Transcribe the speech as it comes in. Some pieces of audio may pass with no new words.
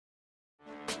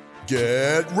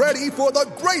Get ready for the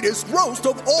greatest roast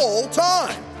of all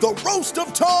time, the Roast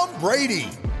of Tom Brady,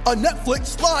 a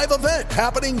Netflix live event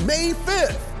happening May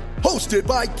 5th. Hosted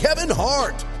by Kevin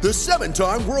Hart, the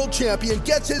 7-time world champion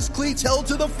gets his cleats held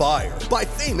to the fire by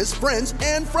famous friends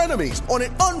and frenemies on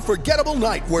an unforgettable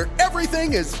night where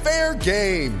everything is fair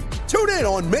game. Tune in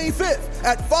on May 5th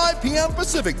at 5 p.m.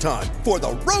 Pacific time for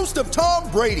the Roast of Tom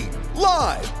Brady,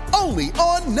 live only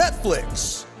on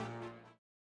Netflix.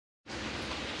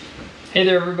 Hey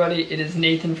there everybody, it is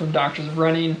Nathan from Doctors of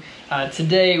Running.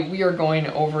 Today we are going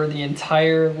over the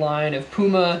entire line of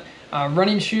Puma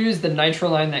running shoes, the Nitro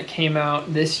line that came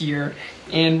out this year.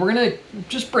 And we're going to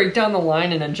just break down the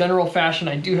line in a general fashion.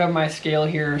 I do have my scale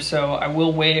here, so I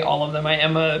will weigh all of them. I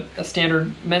am a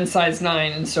standard men's size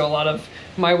 9, and so a lot of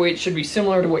my weight should be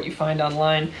similar to what you find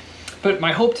online. But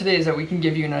my hope today is that we can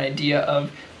give you an idea of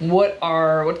what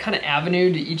kind of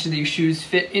avenue do each of these shoes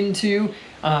fit into.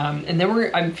 And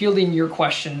then I'm fielding your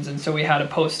questions, and so we had a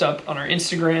post up on our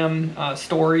Instagram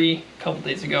story a couple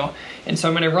days ago, and so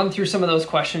I'm going to run through some of those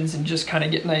questions and just kind of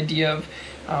get an idea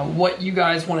of what you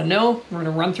guys want to know. We're going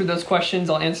to run through those questions.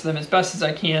 I'll answer them as best as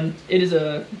I can. It is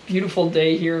a beautiful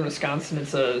day here in Wisconsin.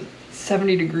 It's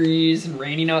 70 degrees and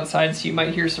raining outside, so you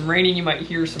might hear some raining, you might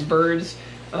hear some birds,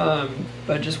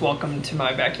 but just welcome to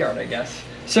my backyard, I guess.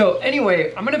 So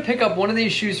anyway, I'm going to pick up one of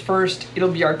these shoes first.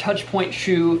 It'll be our touch point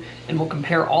shoe, and we'll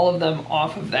compare all of them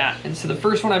off of that. And so the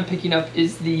first one I'm picking up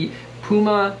is the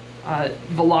Puma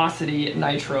Velocity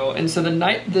Nitro. And so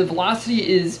the Velocity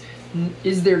is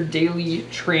their daily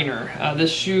trainer.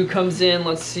 This shoe comes in,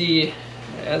 let's see,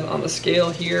 as on the scale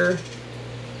here,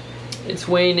 it's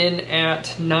weighing in at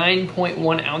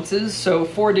 9.1 ounces. So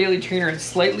for a daily trainer, it's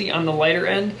slightly on the lighter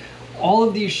end. All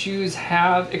of these shoes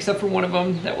have, except for one of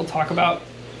them that we'll talk about,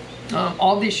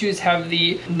 all of these shoes have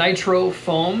the Nitro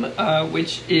foam,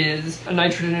 which is a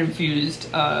nitrogen-infused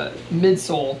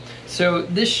midsole. So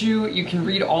this shoe, you can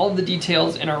read all of the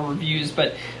details in our reviews,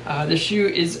 but this shoe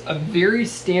is a very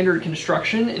standard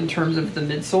construction in terms of the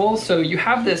midsole. So you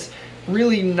have this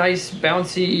really nice,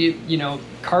 bouncy,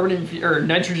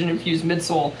 nitrogen-infused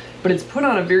midsole, but it's put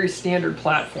on a very standard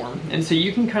platform. And so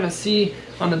you can kind of see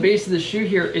on the base of the shoe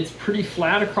here, it's pretty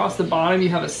flat across the bottom. You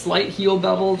have a slight heel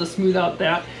bevel to smooth out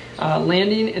that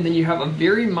landing, and then you have a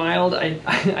very mild,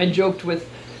 I joked with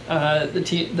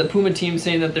the Puma team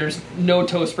saying that there's no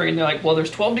toe spring, and they're like, well,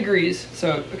 there's 12 degrees,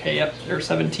 so okay, yep, there's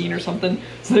 17 or something.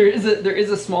 So there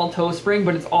is a small toe spring,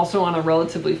 but it's also on a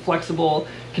relatively flexible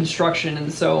construction,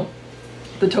 and so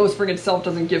the toe spring itself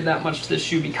doesn't give that much to the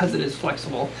shoe because it is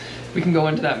flexible. We can go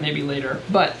into that maybe later.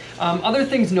 But other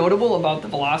things notable about the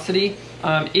Velocity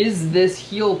is this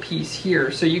heel piece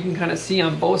here. So you can kind of see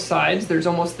on both sides, there's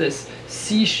almost this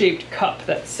C-shaped cup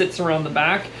that sits around the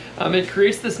back. It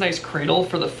creates this nice cradle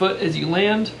for the foot as you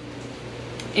land.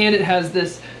 And it has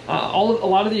this, a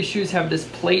lot of these shoes have this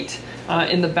plate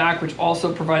in the back, which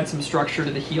also provides some structure to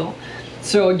the heel.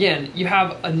 So again, you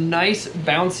have a nice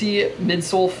bouncy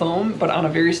midsole foam, but on a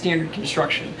very standard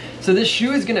construction. So this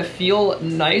shoe is gonna feel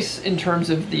nice in terms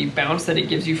of the bounce that it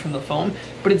gives you from the foam,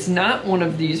 but it's not one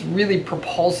of these really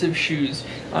propulsive shoes.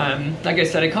 Like I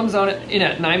said, it comes in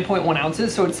at 9.1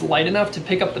 ounces, so it's light enough to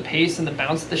pick up the pace, and the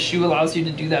bounce of the shoe allows you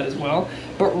to do that as well.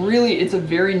 But really, it's a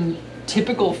very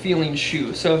typical feeling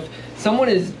shoe. So if someone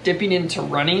is dipping into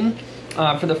running,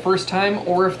 for the first time,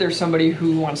 or if there's somebody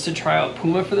who wants to try out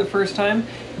Puma for the first time,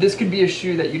 this could be a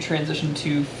shoe that you transition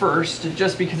to first,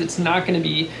 just because it's not going to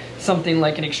be something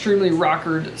like an extremely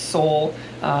rockered sole,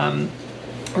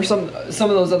 or some of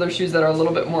those other shoes that are a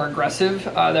little bit more aggressive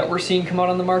that we're seeing come out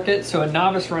on the market. So a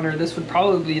novice runner, this would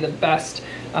probably be the best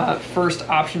first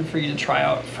option for you to try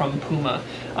out from Puma.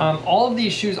 All of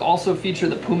these shoes also feature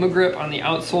the Puma grip on the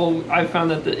outsole. I've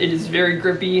found that it is very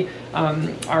grippy.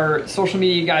 Our social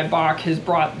media guy Bach has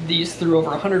brought these through over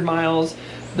 100 miles.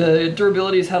 The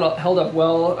durability is held up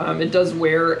well. It does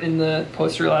wear in the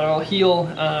posterolateral heel,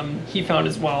 he found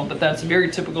as well, but that's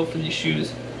very typical for these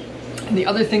shoes. And the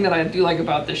other thing that I do like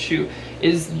about this shoe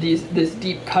is this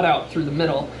deep cutout through the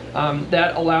middle.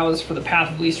 That allows for the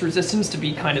path of least resistance to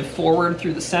be kind of forward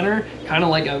through the center, kind of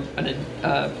like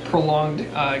a prolonged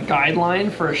guideline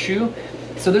for a shoe.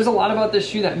 So there's a lot about this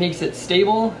shoe that makes it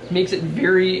stable, makes it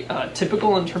very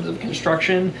typical in terms of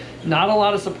construction. Not a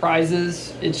lot of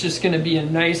surprises. It's just going to be a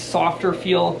nice, softer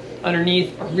feel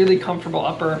underneath, a really comfortable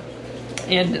upper.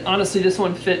 And honestly, this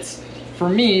one fits, for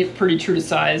me, pretty true to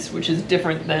size, which is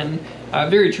different than,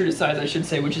 very true to size, I should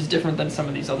say, which is different than some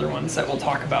of these other ones that we'll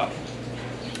talk about.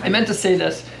 I meant to say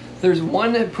this. There's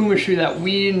one Puma shoe that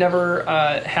we never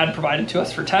had provided to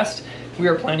us for test, We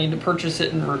are planning to purchase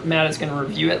it, and Matt is going to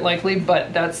review it likely,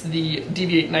 but that's the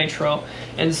Deviate Nitro.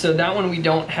 And so that one we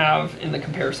don't have in the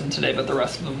comparison today, but the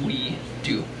rest of them we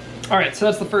do. All right, so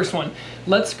that's the first one.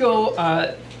 Let's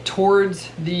go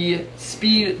towards the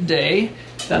Speed Day.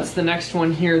 That's the next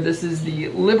one here. This is the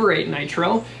Liberate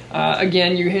Nitro.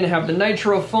 Again, you're going to have the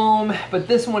Nitro foam, but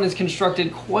this one is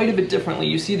constructed quite a bit differently.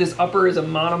 You see this upper is a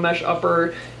monomesh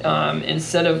upper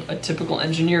instead of a typical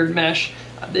engineered mesh.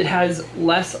 It has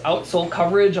less outsole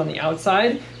coverage on the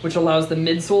outside, which allows the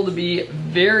midsole to be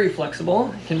very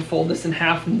flexible. You can fold this in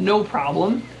half, no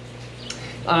problem.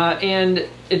 And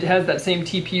it has that same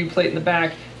TPU plate in the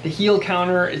back. The heel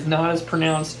counter is not as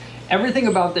pronounced. Everything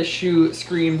about this shoe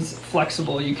screams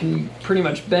flexible. You can pretty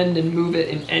much bend and move it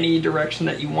in any direction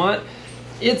that you want.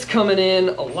 It's coming in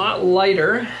a lot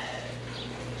lighter.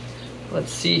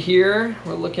 Let's see here.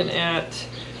 We're looking at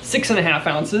 6.5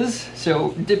 ounces,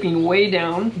 so dipping way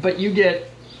down, but you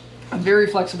get a very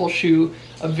flexible shoe,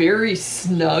 a very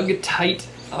snug, tight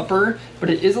upper, but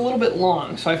it is a little bit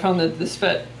long. So I found that this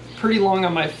fit pretty long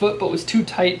on my foot, but was too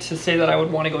tight to say that I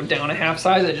would want to go down a half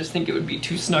size. I just think it would be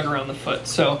too snug around the foot.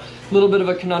 So a little bit of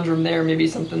a conundrum there, maybe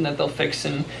something that they'll fix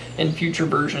in future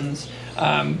versions.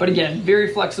 But again,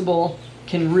 very flexible,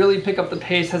 can really pick up the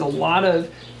pace, has a lot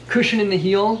of cushion in the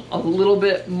heel, a little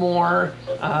bit more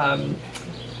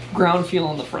ground feel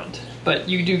on the front, but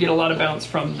you do get a lot of bounce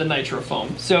from the Nitro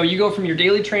foam. So you go from your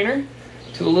daily trainer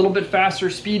to a little bit faster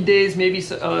speed days, maybe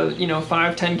 5,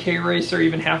 10K race or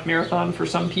even half marathon for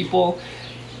some people.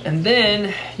 And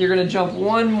then you're gonna jump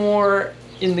one more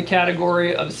in the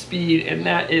category of speed, and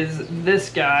that is this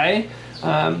guy.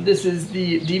 This is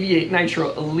the Deviate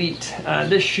Nitro Elite.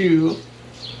 This shoe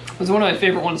was one of my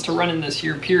favorite ones to run in this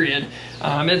year, period.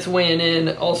 It's weighing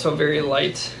in also very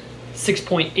light,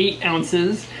 6.8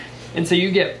 ounces. And so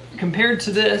you get, compared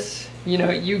to this,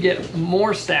 you get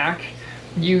more stack.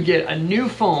 You get a new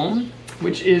foam,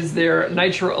 which is their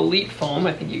Nitro Elite foam.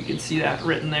 I think you can see that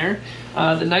written there.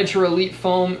 The Nitro Elite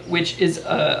foam, which is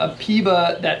a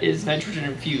PIBA that is nitrogen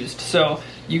infused. So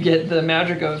you get the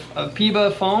magic of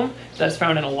PIBA foam that's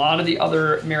found in a lot of the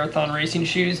other marathon racing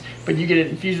shoes, but you get it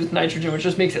infused with nitrogen, which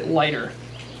just makes it lighter.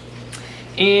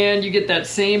 And you get that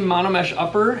same monomesh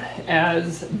upper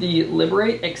as the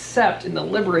Liberate, except in the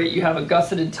Liberate you have a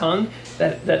gusseted tongue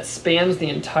that spans the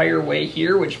entire way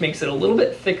here, which makes it a little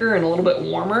bit thicker and a little bit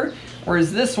warmer.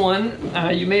 Whereas this one,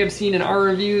 you may have seen in our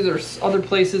reviews or other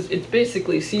places, it's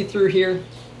basically see-through here.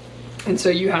 And so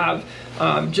you have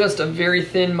just a very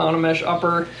thin monomesh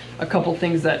upper, a couple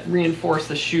things that reinforce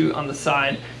the shoe on the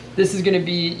side. This is going to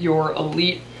be your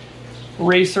Elite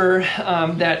racer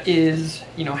that is,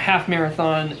 half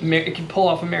marathon. It can pull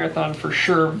off a marathon for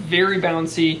sure. Very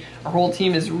bouncy. Our whole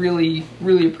team has really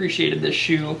appreciated this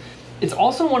shoe. It's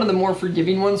also one of the more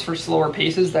forgiving ones for slower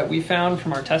paces that we found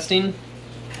from our testing.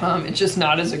 It's just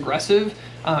not as aggressive.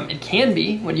 It can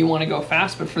be when you want to go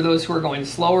fast, but for those who are going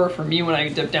slower, for me when I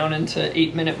dip down into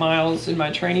 8-minute miles in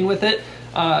my training with it,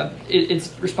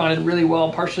 it's responded really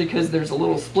well, partially because there's a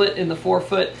little split in the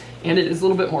forefoot and it is a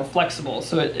little bit more flexible,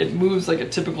 so it moves like a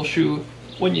typical shoe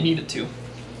when you need it to.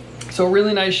 So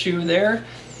really nice shoe there.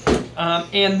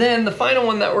 And then the final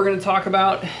one that we're going to talk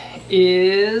about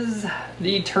is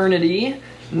the Eternity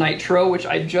Nitro, which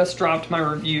I just dropped my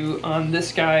review on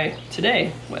this guy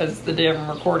today, as the day I'm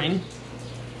recording.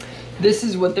 This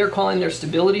is what they're calling their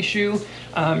stability shoe.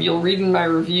 You'll read in my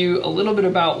review a little bit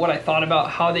about what I thought about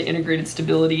how they integrated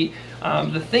stability.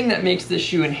 The thing that makes this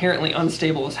shoe inherently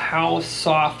unstable is how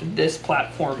soft this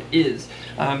platform is.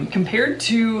 Compared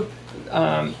to,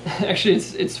 actually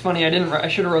it's funny, I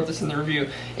should have wrote this in the review.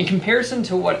 In comparison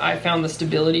to what I found the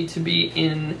stability to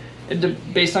be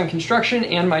based on construction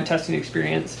and my testing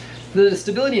experience, the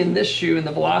stability in this shoe and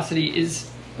the velocity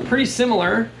is pretty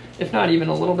similar, if not even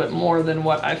a little bit more than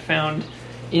what I found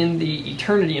in the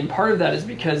Eternity, and part of that is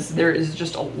because there is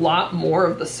just a lot more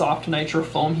of the soft Nitro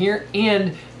foam here,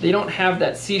 and they don't have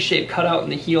that C-shape cutout in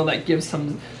the heel that gives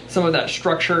some of that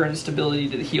structure and stability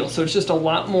to the heel. So it's just a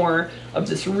lot more of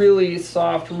this really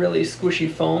soft, really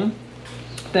squishy foam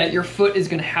that your foot is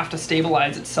going to have to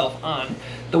stabilize itself on.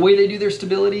 The way they do their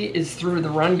stability is through the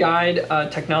Run Guide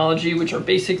technology, which are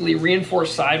basically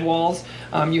reinforced sidewalls.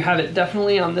 You have it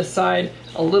definitely on this side,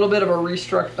 a little bit of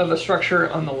a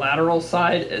structure on the lateral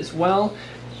side as well.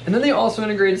 And then they also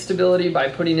integrated stability by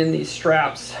putting in these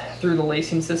straps through the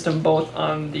lacing system, both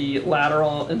on the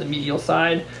lateral and the medial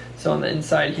side. So on the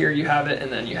inside here you have it, and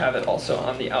then you have it also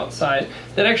on the outside.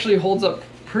 That actually holds up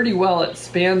pretty well. It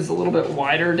spans a little bit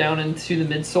wider down into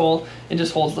the midsole and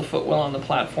just holds the foot well on the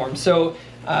platform. So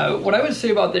what I would say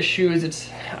about this shoe is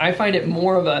I find it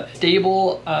more of a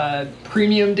stable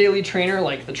premium daily trainer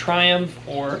like the Triumph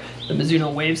or the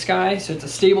Mizuno Wave Sky. So it's a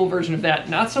stable version of that,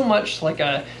 not so much like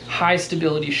a high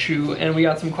stability shoe. And we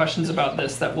got some questions about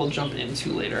this that we'll jump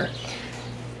into later.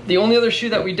 The only other shoe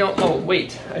that we don't, oh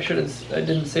wait, I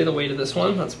didn't say the weight of this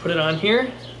one. Let's put it on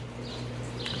here.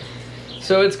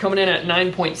 So it's coming in at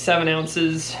 9.7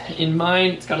 ounces. In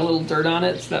mine, it's got a little dirt on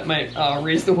it, so that might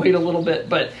raise the weight a little bit,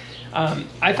 but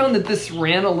I found that this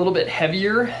ran a little bit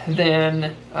heavier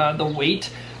than the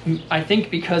weight, I think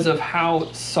because of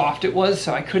how soft it was,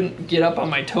 so I couldn't get up on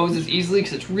my toes as easily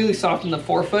because it's really soft in the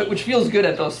forefoot, which feels good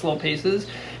at those slow paces.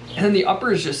 And then the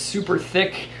upper is just super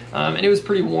thick, and it was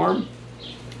pretty warm.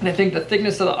 And I think the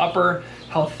thickness of the upper,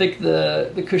 how thick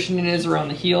the cushioning is around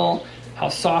the heel, how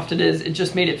soft it is, it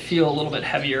just made it feel a little bit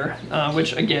heavier,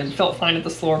 which again, felt fine at the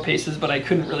slower paces, but I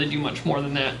couldn't really do much more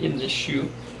than that in this shoe.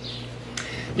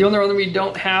 The only other we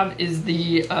don't have is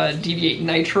the Deviate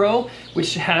Nitro,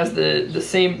 which has the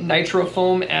same nitro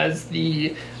foam as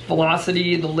the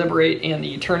Velocity, the Liberate, and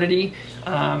the Eternity,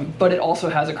 but it also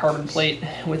has a carbon plate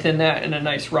within that and a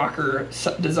nice rocker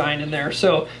design in there.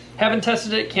 So haven't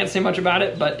tested it, can't say much about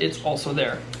it, but it's also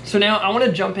there. So now I want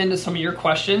to jump into some of your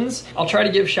questions. I'll try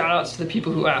to give shout outs to the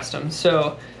people who asked them.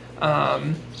 So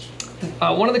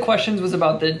one of the questions was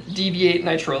about the Deviate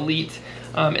Nitro Elite.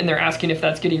 And they're asking if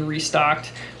that's getting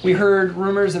restocked. We heard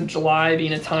rumors of July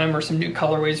being a time where some new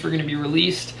colorways were going to be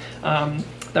released.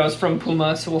 That was from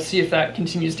Puma, so we'll see if that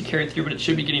continues to carry through, but it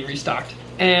should be getting restocked.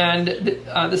 And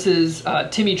this is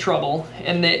Timmy Trouble,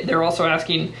 and they're also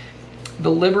asking the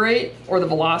Liberate or the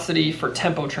Velocity for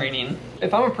tempo training.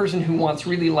 If I'm a person who wants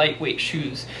really lightweight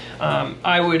shoes,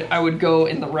 I would go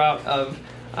in the route of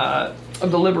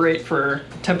the Liberate for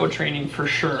tempo training for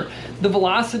sure. The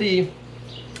Velocity,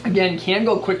 again, can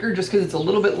go quicker just because it's a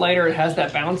little bit lighter, it has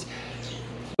that bounce,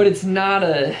 but it's not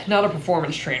a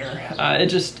performance trainer.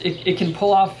 It can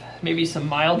pull off maybe some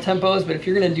mild tempos, but if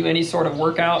you're gonna do any sort of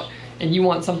workout and you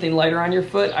want something lighter on your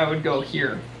foot, I would go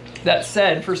here. That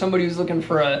said, for somebody who's looking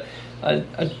for a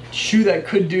shoe that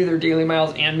could do their daily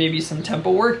miles and maybe some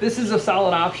tempo work, this is a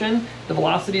solid option. The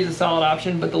Velocity is a solid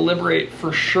option, but the Liberate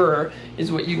for sure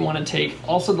is what you'd want to take.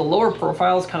 Also, the lower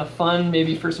profile is kind of fun,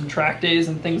 maybe for some track days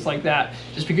and things like that,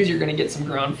 just because you're going to get some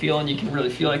ground feel and you can really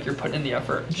feel like you're putting in the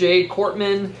effort. Jay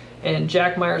Cortman and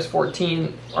Jack Myers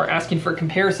 14 are asking for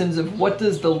comparisons of what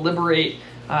does the Liberate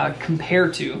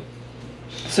compare to.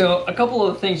 So a couple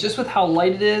of things, just with how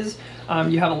light it is,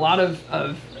 you have a lot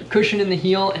of cushion in the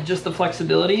heel and just the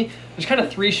flexibility. There's kind of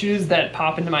three shoes that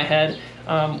pop into my head.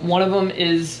 One of them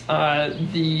is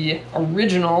the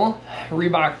original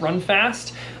Reebok Run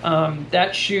Fast.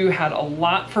 That shoe had a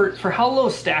lot, for how low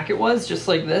stack it was, just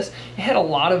like this, it had a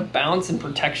lot of bounce and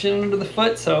protection under the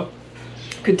foot, so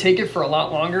could take it for a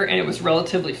lot longer, and it was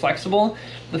relatively flexible.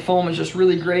 The foam was just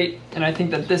really great, and I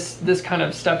think that this kind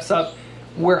of steps up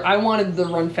where I wanted the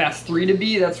Run Fast 3 to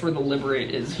be. That's where the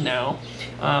Liberate is now.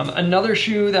 Another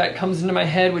shoe that comes into my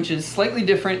head, which is slightly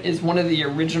different, is one of the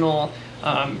original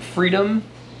Freedom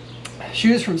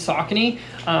shoes from Saucony,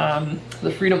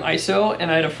 the Freedom ISO,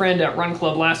 and I had a friend at Run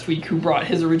Club last week who brought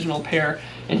his original pair,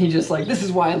 and he just like, this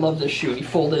is why I love this shoe, and he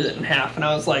folded it in half, and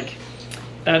I was like,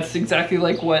 that's exactly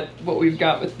like what we've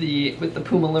got with the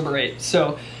Puma Liberate.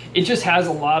 So it just has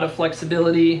a lot of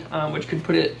flexibility, which could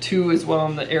put it too as well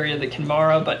in the area of the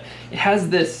Kinvara, but it has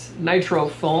this nitro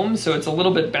foam, so it's a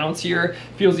little bit bouncier,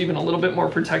 feels even a little bit more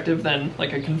protective than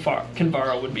like a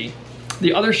Kinvara would be.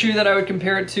 The other shoe that I would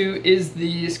compare it to is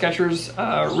the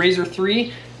Skechers Razor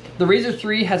 3. The Razor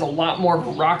 3 has a lot more of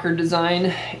a rocker design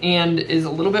and is a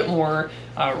little bit more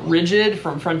rigid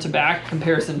from front to back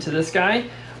comparison to this guy,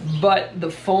 but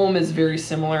the foam is very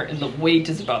similar and the weight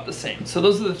is about the same. So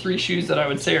those are the three shoes that I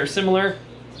would say are similar.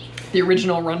 The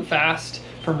original Run Fast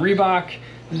from Reebok,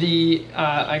 the,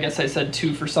 I guess I said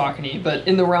 2 for Saucony, but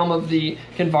in the realm of the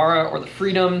Kinvara or the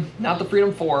Freedom, not the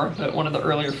Freedom 4, but one of the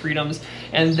earlier Freedoms,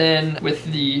 and then with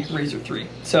the Razor 3.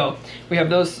 So we have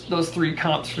those three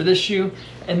comps for this shoe.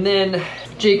 And then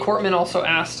Jay Cortman also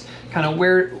asked kind of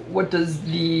what does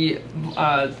the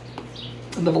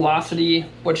Velocity,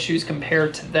 what shoes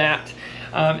compare to that?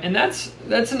 And that's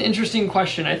an interesting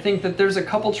question. I think that there's a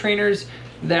couple trainers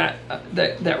that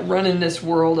run in this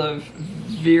world of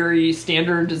very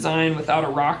standard design without a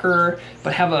rocker,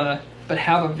 but have but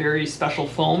have a very special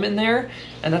foam in there,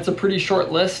 and that's a pretty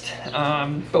short list.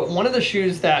 But one of the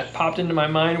shoes that popped into my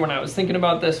mind when I was thinking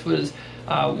about this was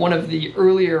one of the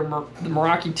earlier, the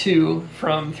Meraki 2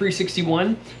 from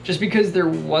 361, just because there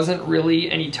wasn't really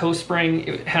any toe spring.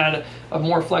 It had a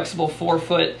more flexible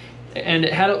forefoot, and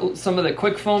it had some of the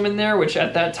quick foam in there, which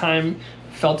at that time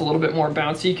felt a little bit more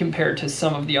bouncy compared to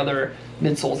some of the other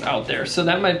midsoles out there. So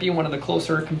that might be one of the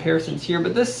closer comparisons here,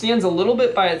 but this stands a little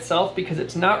bit by itself because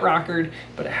it's not rockered,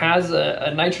 but it has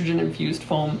a nitrogen infused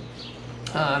foam,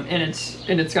 and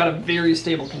it's got a very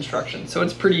stable construction. So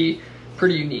it's pretty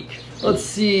unique. Let's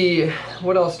see,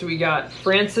 what else do we got?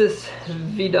 Francis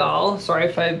Vidal, sorry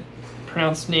if I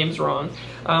pronounced names wrong,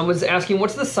 was asking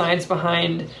what's the science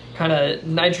behind kind of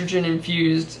nitrogen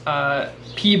infused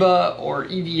PIBA or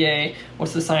EVA?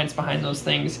 What's the science behind those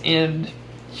things? And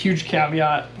huge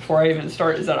caveat before I even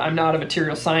start is that I'm not a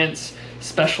material science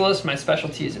specialist. My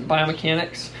specialty is in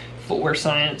biomechanics, footwear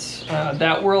science,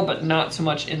 that world, but not so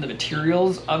much in the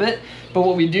materials of it. But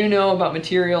what we do know about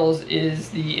materials is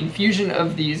the infusion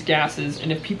of these gases.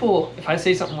 And if I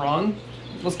say something wrong,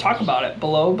 let's talk about it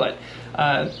below. But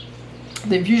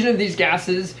the infusion of these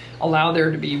gases allow there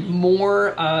to be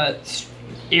more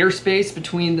airspace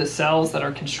between the cells that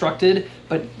are constructed,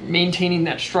 but maintaining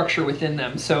that structure within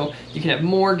them. So you can have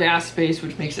more gas space,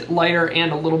 which makes it lighter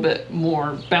and a little bit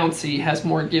more bouncy, has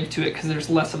more give to it because there's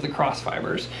less of the cross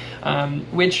fibers,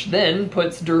 which then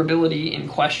puts durability in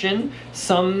question.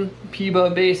 Some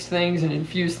PIBA-based things and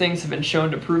infused things have been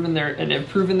shown to have proven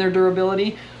their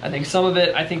durability. I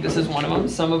think this is one of them.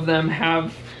 Some of them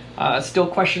have still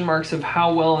question marks of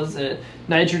how well is a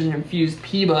nitrogen-infused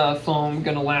PIBA foam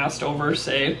going to last over,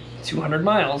 say, 200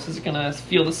 miles? Is it going to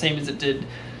feel the same as it did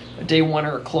day one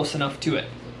or close enough to it?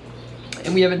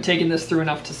 And we haven't taken this through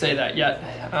enough to say that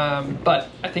yet. But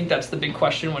I think that's the big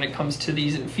question when it comes to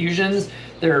these infusions.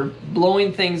 They're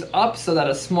blowing things up so that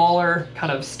a smaller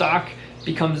kind of stock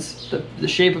becomes the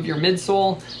shape of your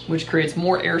midsole, which creates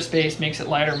more airspace, makes it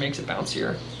lighter, makes it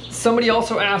bouncier. Somebody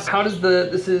also asked,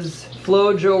 this is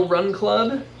FloJo Run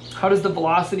Club, how does the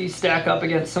velocity stack up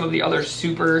against some of the other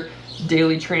super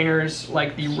daily trainers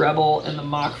like the Rebel and the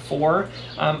Mach 4?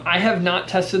 I have not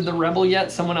tested the Rebel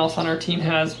yet. Someone else on our team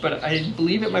has, but I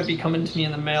believe it might be coming to me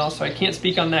in the mail, so I can't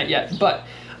speak on that yet. But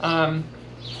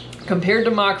compared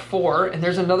to Mach 4, and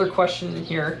there's another question in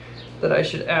here that I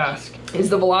should ask, is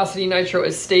the Velocity Nitro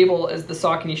as stable as the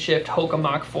Saucony Shift Hoka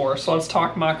Mach 4? So let's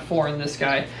talk Mach 4 in this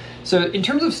guy. So in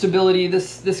terms of stability,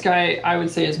 this guy I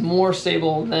would say is more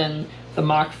stable than the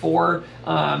Mach 4.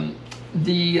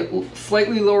 The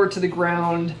slightly lower to the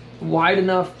ground, wide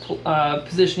enough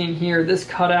positioning here, this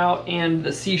cutout and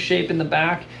the C shape in the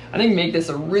back, I think make this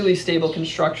a really stable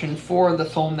construction for the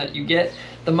foam that you get.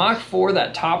 The Mach 4,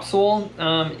 that top sole,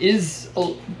 is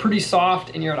pretty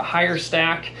soft and you're at a higher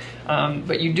stack,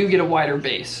 but you do get a wider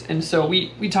base. And so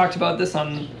we talked about this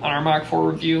on our Mach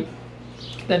 4 review,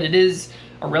 that it is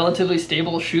a relatively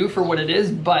stable shoe for what it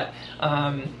is, but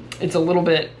it's a little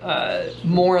bit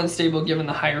more unstable given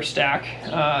the higher stack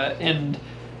and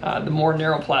the more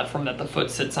narrow platform that the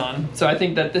foot sits on. So I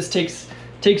think that this takes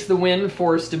the win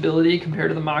for stability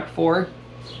compared to the Mach 4.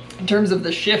 In terms of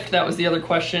the shift, that was the other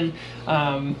question.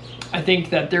 I think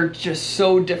that they're just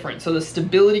so different. So the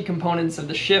stability components of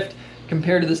the shift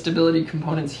compared to the stability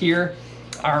components here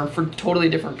are for totally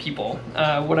different people.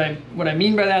 What I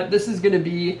mean by that, this is going to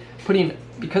be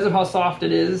because of how soft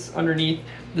it is underneath,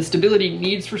 the stability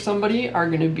needs for somebody are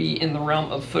going to be in the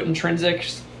realm of foot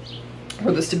intrinsics,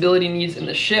 where the stability needs in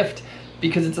the shift,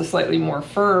 because it's a slightly more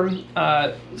firm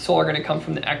sole, are going to come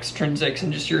from the extrinsics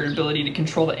and just your ability to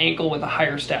control the ankle with a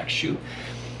higher stack shoe.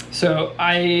 So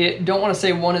I don't want to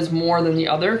say one is more than the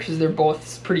other because they're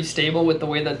both pretty stable with the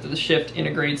way that the shift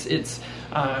integrates its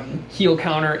heel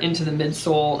counter into the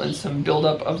midsole and some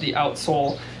buildup of the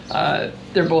outsole.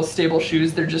 They're both stable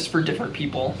shoes. They're just for different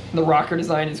people. The rocker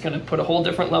design is going to put a whole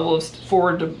different level of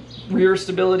forward to rear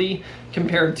stability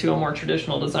compared to a more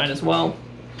traditional design as well.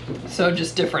 So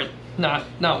just different. Not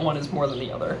one is more than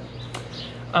the other.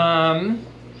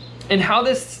 And how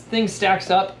this thing stacks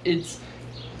up, it's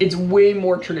way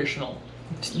more traditional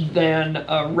than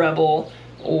a Rebel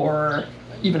or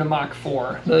even a Mach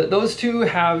 4. Those two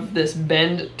have this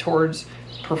bend towards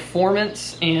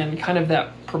performance and kind of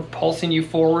that propulsing you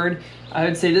forward. I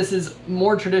would say this is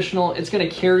more traditional. It's going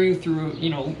to carry you through,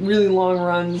 really long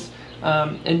runs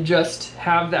and just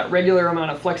have that regular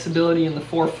amount of flexibility in the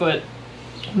forefoot.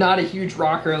 Not a huge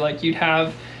rocker like you'd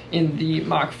have in the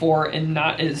Mach 4, and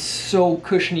not as so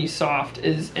cushiony soft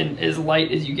and as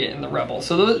light as you get in the Rebel.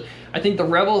 So I think the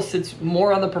Rebel sits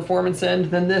more on the performance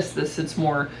end than this. This sits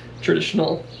more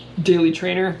traditional daily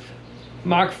trainer.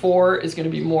 Mach 4 is going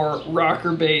to be more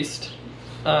rocker based,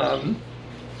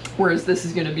 whereas this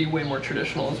is going to be way more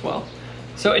traditional as well.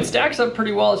 So it stacks up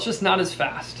pretty well. It's just not as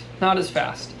fast. Not as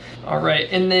fast. All right,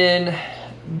 and then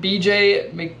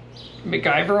BJ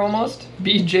MacGyver almost.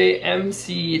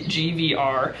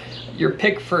 BJMCGVR, your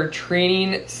pick for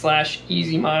training /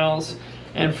 easy miles.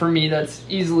 And for me, that's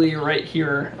easily right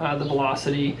here, the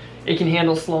Velocity. It can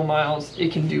handle slow miles,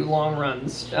 it can do long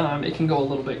runs, it can go a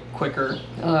little bit quicker,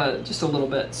 just a little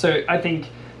bit. So I think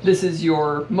this is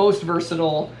your most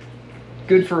versatile,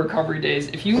 good for recovery days.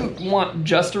 If you want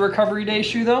just a recovery day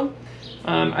shoe though,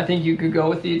 I think you could go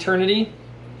with the Eternity,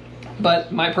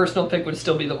 but my personal pick would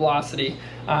still be the Velocity.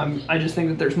 I just think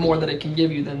that there's more that it can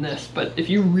give you than this, but if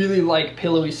you really like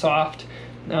pillowy soft,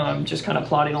 just kind of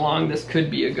plodding along, this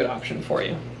could be a good option for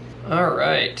you. All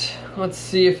right, let's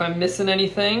see if I'm missing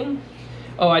anything.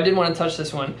 Oh, I did want to touch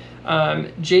this one.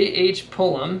 JH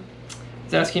Pullum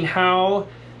is asking, how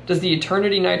does the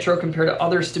Eternity Nitro compare to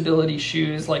other stability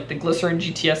shoes like the Glycerin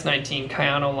GTS 19,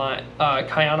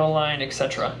 Kayano line,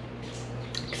 etc.?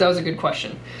 Because that was a good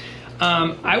question.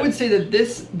 I would say that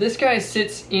this guy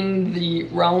sits in the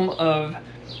realm of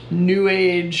new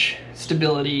age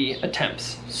stability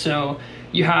attempts. So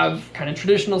you have kind of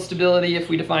traditional stability. If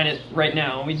we define it right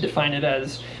now, we define it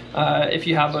as if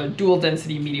you have a dual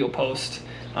density medial post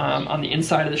on the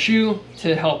inside of the shoe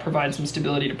to help provide some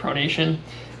stability to pronation.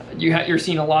 You're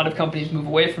seeing a lot of companies move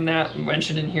away from that.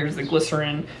 Mentioned in here is the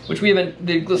Glycerin, which we haven't,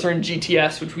 the Glycerin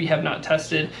GTS, which we have not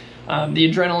tested. The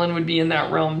Adrenaline would be in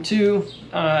that realm too.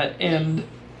 And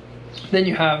then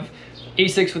you have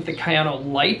ASICS with the Kayano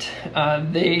Light.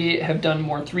 They have done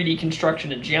more 3D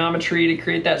construction and geometry to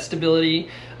create that stability,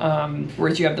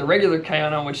 whereas you have the regular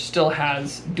Kayano, which still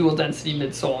has dual density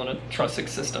midsole and a trussic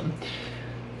system.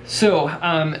 So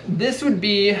this would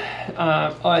be,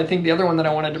 I think the other one that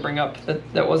I wanted to bring up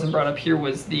that wasn't brought up here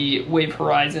was the Wave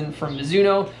Horizon from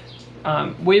Mizuno.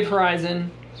 Wave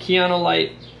Horizon, Kayano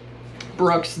Light,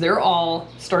 Brooks, they're all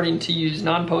starting to use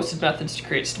non-posted methods to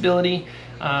create stability.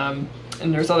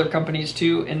 And there's other companies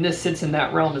too, and this sits in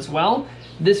that realm as well.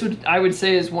 This I would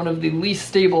say is one of the least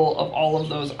stable of all of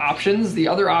those options. The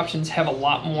other options have a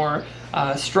lot more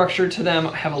structure to them,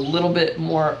 have a little bit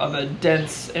more of a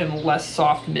dense and less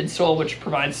soft midsole, which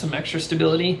provides some extra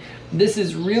stability. This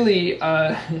is really,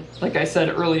 like I said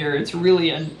earlier, it's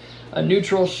really a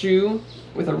neutral shoe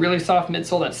with a really soft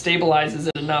midsole that stabilizes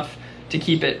it enough to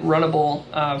keep it runnable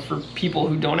for people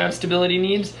who don't have stability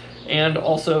needs, and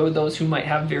also those who might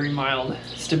have very mild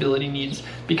stability needs,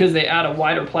 because they add a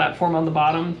wider platform on the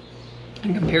bottom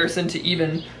in comparison to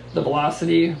even the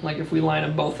Velocity. Like if we line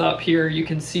them both up here, you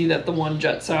can see that the one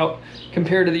jets out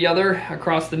compared to the other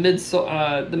across the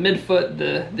midfoot,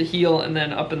 the heel, and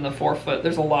then up in the forefoot.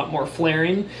 There's a lot more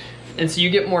flaring, and so you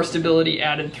get more stability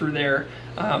added through there.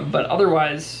 But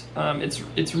otherwise,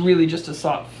 it's really just a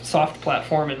soft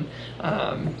platform,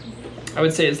 and I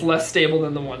would say it's less stable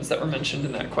than the ones that were mentioned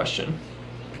in that question.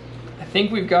 I think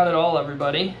we've got it all,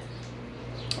 everybody.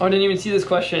 Oh, I didn't even see this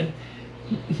question.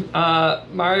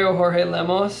 Mario Jorge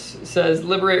Lemos says,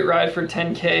 Liberate Ride for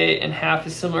 10K and half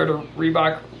is similar to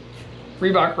Reebok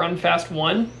Run Fast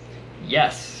 1?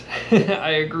 Yes,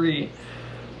 I agree.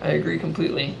 I agree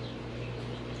completely.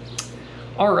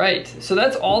 All right, so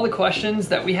that's all the questions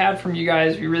that we had from you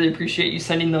guys. We really appreciate you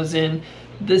sending those in.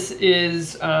 This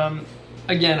is,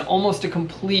 again, almost a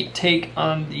complete take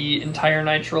on the entire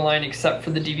Nitro line except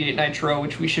for the Deviate Nitro,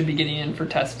 which we should be getting in for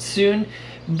tests soon.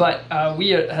 But we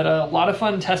had a lot of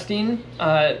fun testing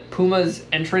Puma's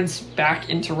entrance back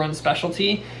into run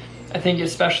specialty. I think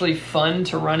especially fun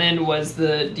to run in was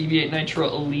the Deviate Nitro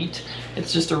Elite.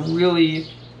 It's just a really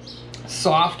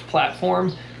soft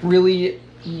platform, really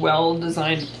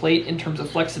well-designed plate in terms of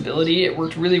flexibility. It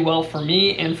worked really well for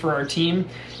me and for our team,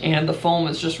 and the foam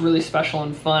was just really special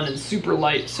and fun and super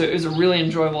light, so it was a really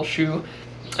enjoyable shoe.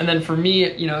 And then for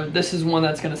me, you know, this is one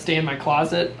that's going to stay in my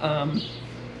closet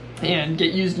and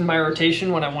get used in my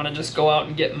rotation when I want to just go out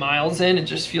and get miles in. It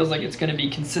just feels like it's going to be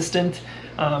consistent,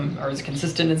 or as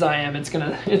consistent as I am. It's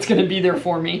gonna be there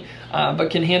for me,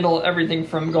 but can handle everything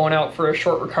from going out for a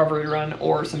short recovery run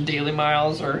or some daily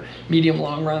miles or medium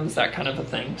long runs, that kind of a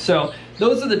thing. So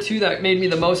those are the two that made me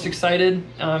the most excited,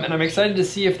 and I'm excited to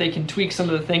see if they can tweak some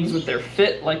of the things with their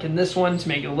fit, like in this one, to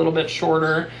make it a little bit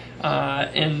shorter,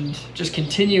 and just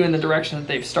continue in the direction that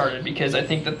they've started, because I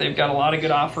think that they've got a lot of good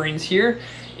offerings here,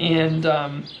 and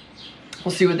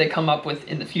we'll see what they come up with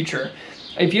in the future.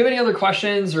 If you have any other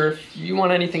questions, or if you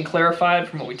want anything clarified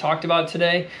from what we talked about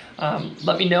today,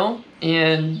 let me know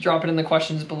and drop it in the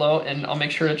questions below, and I'll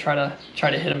make sure to try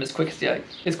to hit them as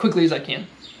quickly as I can.